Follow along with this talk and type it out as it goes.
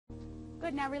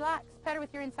Good, now relax. Pet her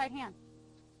with your inside hand.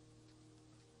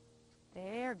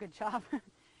 There, good job.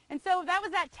 And so that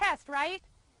was that test, right?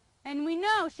 And we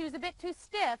know she was a bit too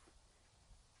stiff.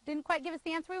 Didn't quite give us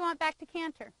the answer we want. Back to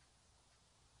canter.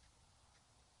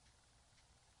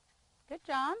 Good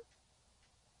job.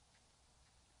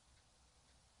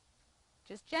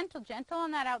 Just gentle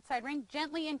on that outside ring.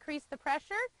 Gently increase the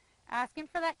pressure. Asking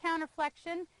for that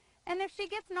counterflexion. And if she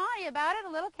gets naughty about it,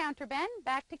 a little counter bend.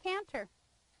 Back to canter.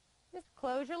 Just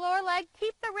close your lower leg.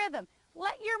 Keep the rhythm.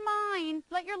 Let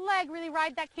your leg really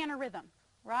ride that canter rhythm.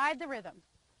 Ride the rhythm.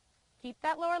 Keep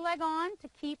that lower leg on to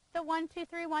keep the 1, 2,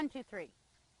 3, 1, 2, 3.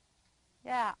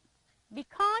 Yeah. Be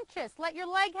conscious. Let your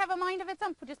leg have a mind of its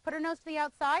own. Just put her nose to the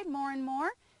outside more and more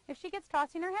if she gets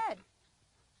tossing her head.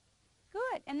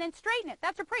 Good. And then straighten it.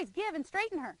 That's her praise. Give and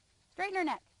straighten her. Straighten her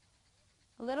neck.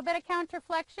 A little bit of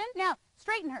counterflexion. Now,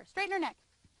 straighten her. Straighten her neck.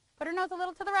 Put her nose a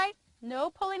little to the right. No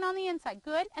pulling on the inside.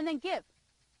 Good. And then give.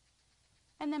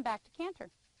 And then back to canter.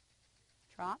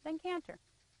 Trot, then canter.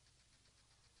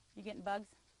 You getting bugs?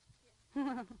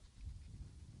 Yeah.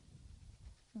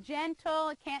 Gentle.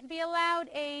 It can't be a loud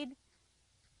aid.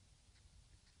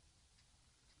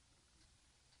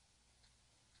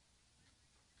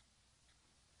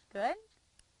 Good.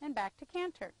 And back to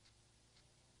canter.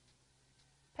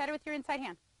 Pet her with your inside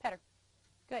hand. Pet her.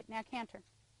 Good. Now canter.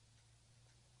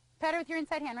 Pet her with your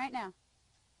inside hand right now.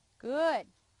 Good.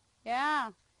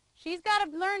 Yeah. She's got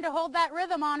to learn to hold that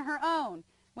rhythm on her own.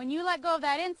 When you let go of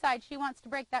that inside, she wants to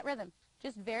break that rhythm.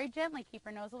 Just very gently keep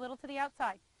her nose a little to the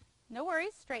outside. No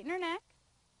worries. Straighten her neck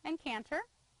and canter.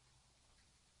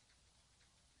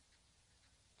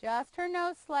 Just her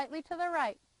nose slightly to the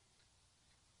right.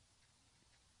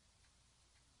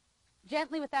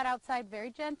 Gently with that outside,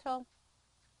 very gentle.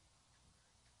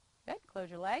 Good. Close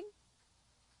your leg.